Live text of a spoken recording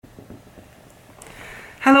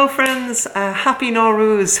Hello friends, happy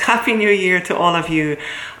Nowruz, happy New Year to all of you.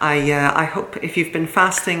 I hope if you've been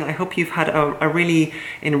fasting, I hope you've had a really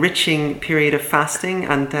enriching period of fasting,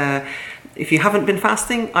 and if you haven't been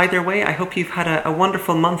fasting, either way, I hope you've had a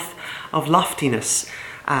wonderful month of loftiness.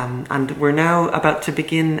 And we're now about to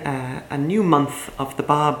begin a new month of the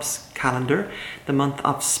Bab's calendar, the month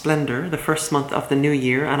of Splendor, the first month of the new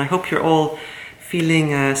year, and I hope you're all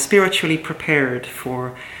feeling spiritually prepared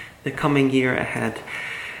for the coming year ahead.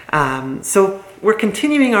 So we're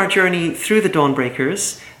continuing our journey through the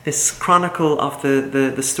Dawnbreakers, this chronicle of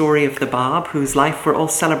the story of the Bab, whose life we're all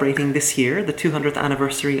celebrating this year, the 200th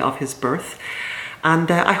anniversary of his birth.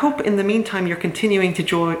 And I hope in the meantime you're continuing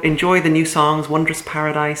to enjoy the new songs, Wondrous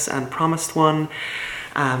Paradise and Promised One,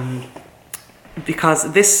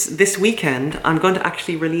 because this weekend I'm going to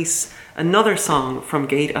actually release another song from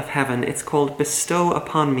Gate of Heaven. It's called Bestow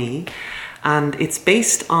Upon Me, and it's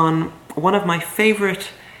based on one of my favorite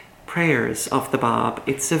prayers of the Bab.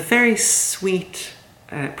 It's a very sweet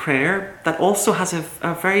prayer that also has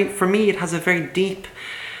for me, it has a very deep,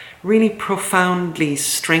 really profoundly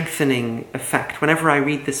strengthening effect. Whenever I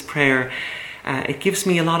read this prayer, it gives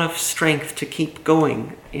me a lot of strength to keep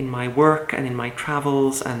going in my work and in my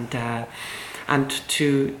travels, and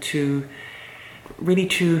to really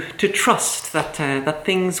to trust that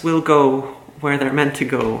things will go where they're meant to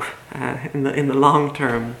go in the long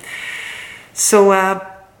term. So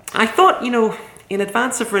I thought, in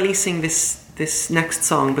advance of releasing this next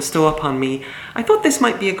song, Bestow Upon Me, I thought this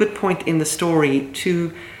might be a good point in the story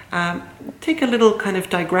to take a little kind of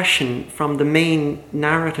digression from the main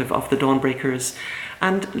narrative of the Dawnbreakers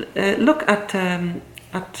and look at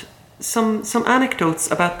some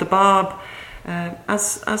anecdotes about the Bab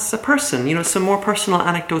as a person, some more personal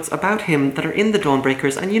anecdotes about him that are in the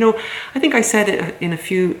Dawnbreakers. And I think I said it in a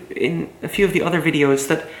few of the other videos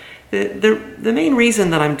that the main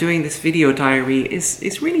reason that I'm doing this video diary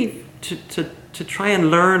is really to try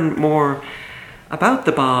and learn more about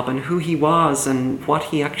the Bab and who he was and what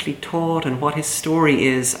he actually taught and what his story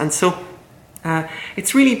is. And so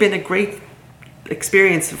it's really been a great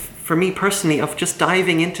experience for me personally of just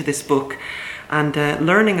diving into this book and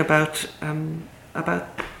learning about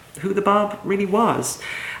who the Bab really was.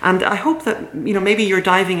 And I hope that maybe you're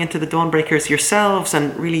diving into the Dawnbreakers yourselves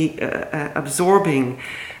and really absorbing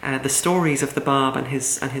the stories of the Bab and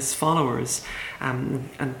his followers,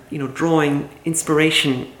 and drawing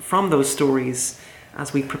inspiration from those stories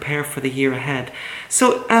as we prepare for the year ahead.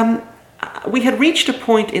 So we had reached a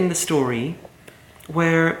point in the story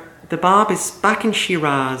where the Bab is back in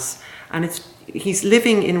Shiraz, and he's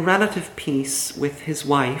living in relative peace with his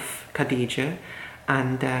wife Khadija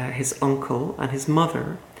and his uncle and his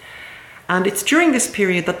mother. And it's during this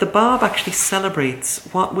period that the Bab actually celebrates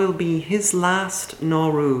what will be his last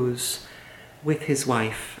Nowruz with his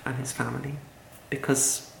wife and his family,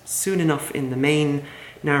 because soon enough in the main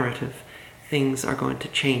narrative things are going to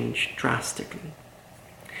change drastically.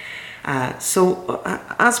 So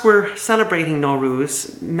as we're celebrating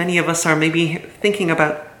Nowruz, many of us are maybe thinking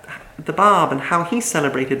about the Bab and how he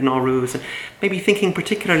celebrated Nowruz, and maybe thinking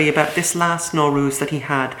particularly about this last Nowruz that he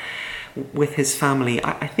had with his family.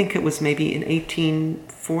 I think it was maybe in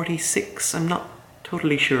 1846, I'm not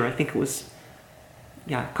totally sure. I think it was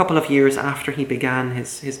a couple of years after he began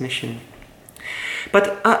his mission.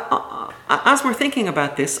 But as we're thinking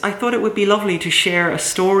about this, I thought it would be lovely to share a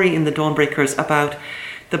story in the Dawnbreakers about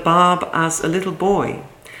the Bab as a little boy.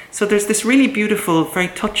 So there's this really beautiful, very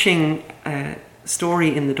touching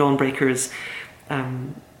story in the Dawnbreakers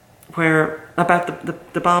where about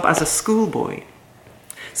the Bab as a schoolboy.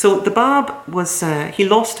 So the Bab was, he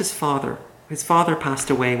lost his father. His father passed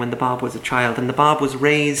away when the Bab was a child, and the Bab was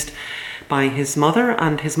raised by his mother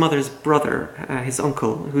and his mother's brother, his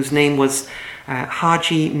uncle, whose name was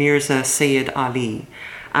Haji Mirza Sayyid Ali.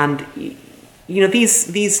 And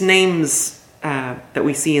these names that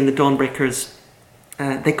we see in the Dawnbreakers,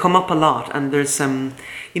 they come up a lot, and there's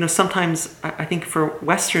sometimes I think for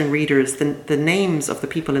Western readers the names of the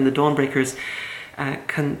people in the Dawnbreakers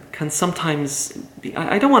can sometimes be,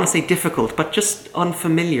 I don't want to say difficult, but just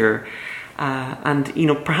unfamiliar. And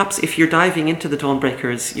perhaps if you're diving into the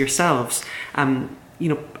Dawnbreakers yourselves, I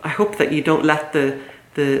hope that you don't let the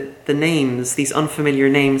names, these unfamiliar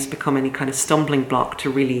names, become any kind of stumbling block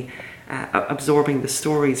to really absorbing the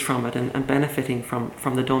stories from it and benefiting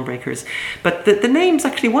from the Dawnbreakers. But the names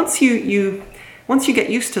actually, once you get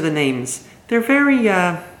used to the names, they're very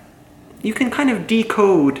you can kind of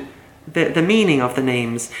decode the meaning of the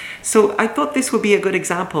names. So I thought this would be a good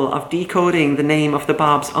example of decoding the name of the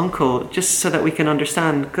Bab's uncle, just so that we can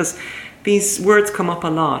understand, because these words come up a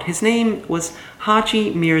lot. His name was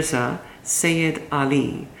Haji Mirza Sayyid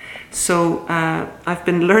Ali. So I've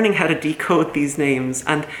been learning how to decode these names,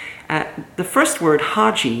 and the first word,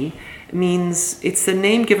 Haji, means it's the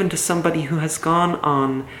name given to somebody who has gone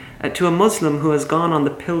on, to a Muslim who has gone on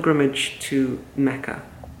the pilgrimage to Mecca,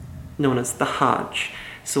 known as the Hajj.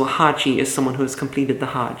 So a Haji is someone who has completed the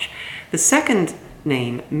Hajj. The second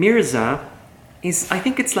name, Mirza, I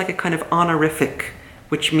think it's like a kind of honorific,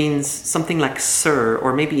 which means something like sir,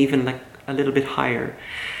 or maybe even like a little bit higher.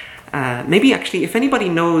 Maybe actually, if anybody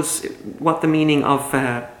knows what the meaning of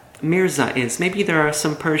Mirza is, maybe there are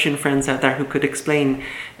some Persian friends out there who could explain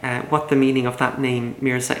what the meaning of that name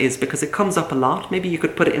Mirza is, because it comes up a lot. Maybe you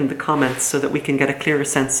could put it in the comments so that we can get a clearer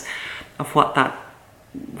sense of what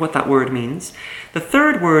that word means. The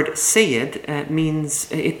third word, Sayyid,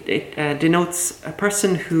 means it denotes a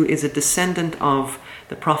person who is a descendant of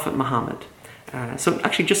the Prophet Muhammad. So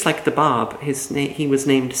actually, just like the Bab, he was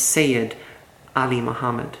named Sayyid Ali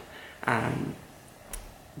Muhammad,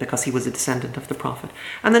 because he was a descendant of the Prophet.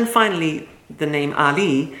 And then finally, the name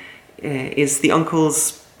Ali is the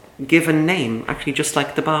uncle's given name, actually just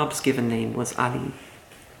like the Bab's given name was Ali.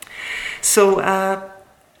 So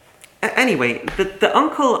anyway, the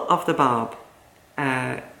uncle of the Bab,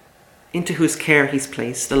 into whose care he's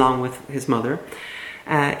placed along with his mother,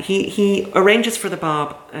 he arranges for the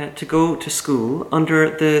Bab to go to school under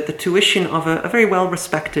the tuition of a very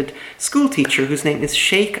well-respected school teacher whose name is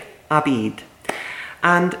Sheikh Abid.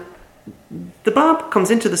 And the Bab comes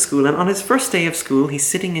into the school, and on his first day of school, he's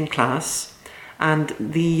sitting in class, and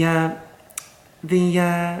the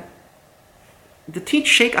teacher,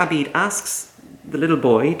 Sheikh Abid, asks the little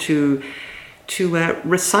boy to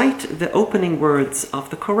recite the opening words of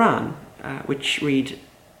the Quran, which read,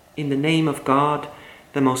 "In the name of God,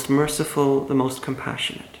 the most merciful, the most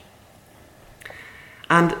compassionate."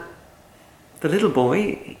 And the little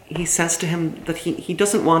boy, he says to him that he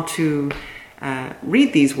doesn't want to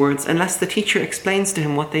read these words unless the teacher explains to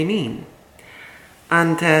him what they mean.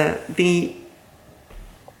 And the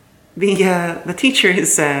teacher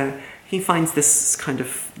is he finds this kind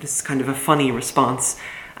of a funny response,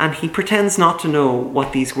 and he pretends not to know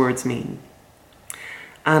what these words mean.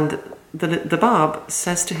 And the Bab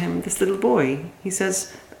says to him, this little boy, he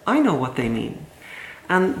says, "I know what they mean."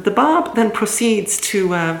 And the Bab then proceeds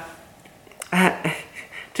to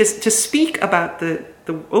speak about the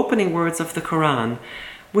opening words of the Quran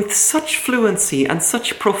with such fluency and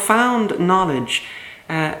such profound knowledge,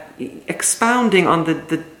 expounding on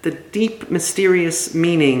the deep, mysterious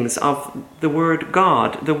meanings of the word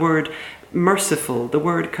God, the word merciful, the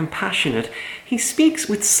word compassionate. He speaks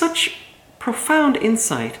with such profound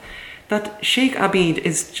insight that Sheikh Abid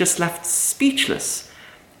is just left speechless,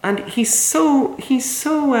 and he's so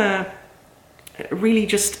really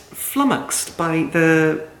just flummoxed by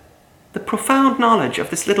the profound knowledge of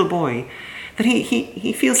this little boy that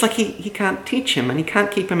he feels like he can't teach him and he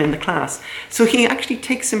can't keep him in the class. So he actually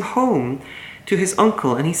takes him home to his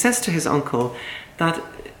uncle, and he says to his uncle that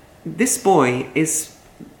this boy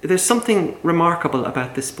there's something remarkable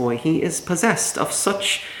about this boy. He is possessed of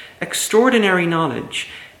such extraordinary knowledge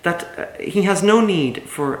that he has no need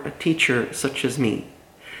for a teacher such as me.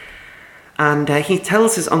 And he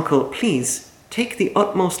tells his uncle, "Please, take the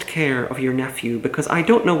utmost care of your nephew, because I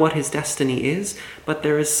don't know what his destiny is, but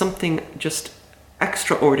there is something just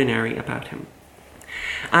extraordinary about him."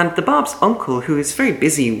 And the Bab's uncle, who is very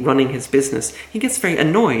busy running his business, he gets very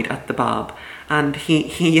annoyed at the Bab, and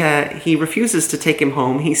he refuses to take him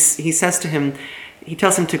home. He says to him, he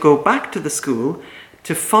tells him to go back to the school,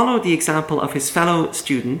 to follow the example of his fellow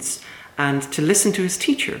students, and to listen to his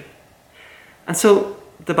teacher. And so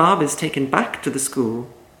the Bab is taken back to the school,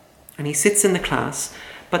 and he sits in the class,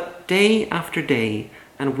 but day after day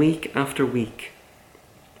and week after week,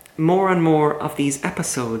 more and more of these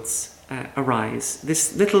episodes arise.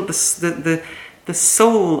 The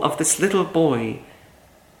soul of this little boy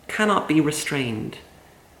cannot be restrained,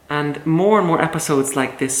 and more episodes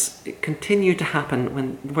like this continue to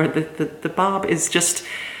happen where the Bab is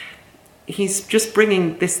he's just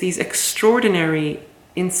bringing these extraordinary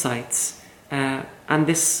insights. And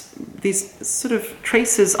these sort of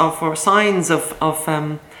traces of, or signs of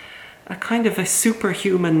a kind of a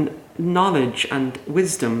superhuman knowledge and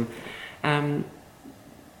wisdom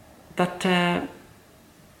that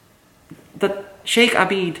Sheikh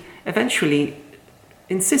Abid eventually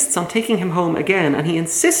insists on taking him home again, and he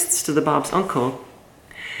insists to the Bab's uncle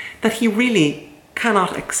that he really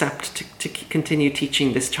cannot accept to continue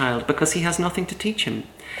teaching this child because he has nothing to teach him.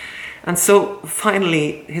 And so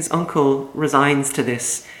finally his uncle resigns to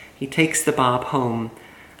this. He takes the Bab home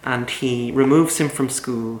and he removes him from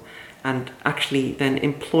school, and actually then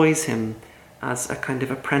employs him as a kind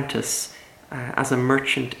of apprentice, as a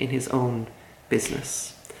merchant in his own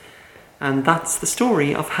business. And that's the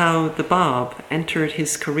story of how the Bab entered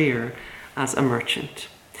his career as a merchant.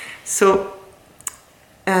 So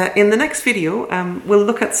in the next video, we'll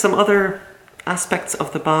look at some other aspects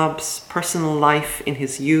of the Bab's personal life in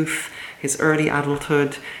his youth, his early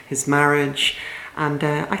adulthood, his marriage. And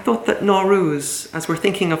I thought that Nowruz, as we're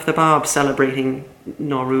thinking of the Bab celebrating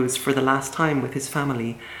Nowruz for the last time with his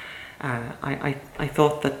family, I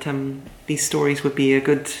thought that these stories would be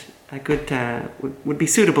would be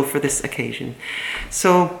suitable for this occasion.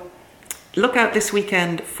 So look out this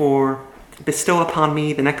weekend for Bestow Upon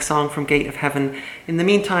Me, the next song from Gate of Heaven. In the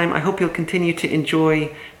meantime, I hope you'll continue to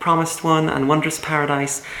enjoy Promised One and Wondrous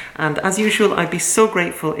Paradise. And as usual, I'd be so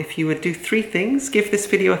grateful if you would do 3 things. Give this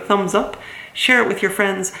video a thumbs up, share it with your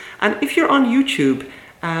friends, and if you're on YouTube,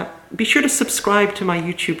 be sure to subscribe to my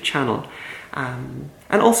YouTube channel. And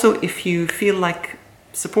also, if you feel like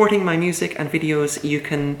supporting my music and videos, you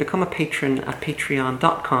can become a patron at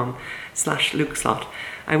patreon.com/LukeSlot.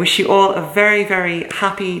 I wish you all a very, very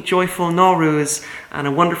happy, joyful Nowruz and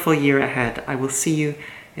a wonderful year ahead. I will see you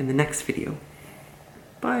in the next video.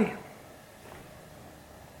 Bye.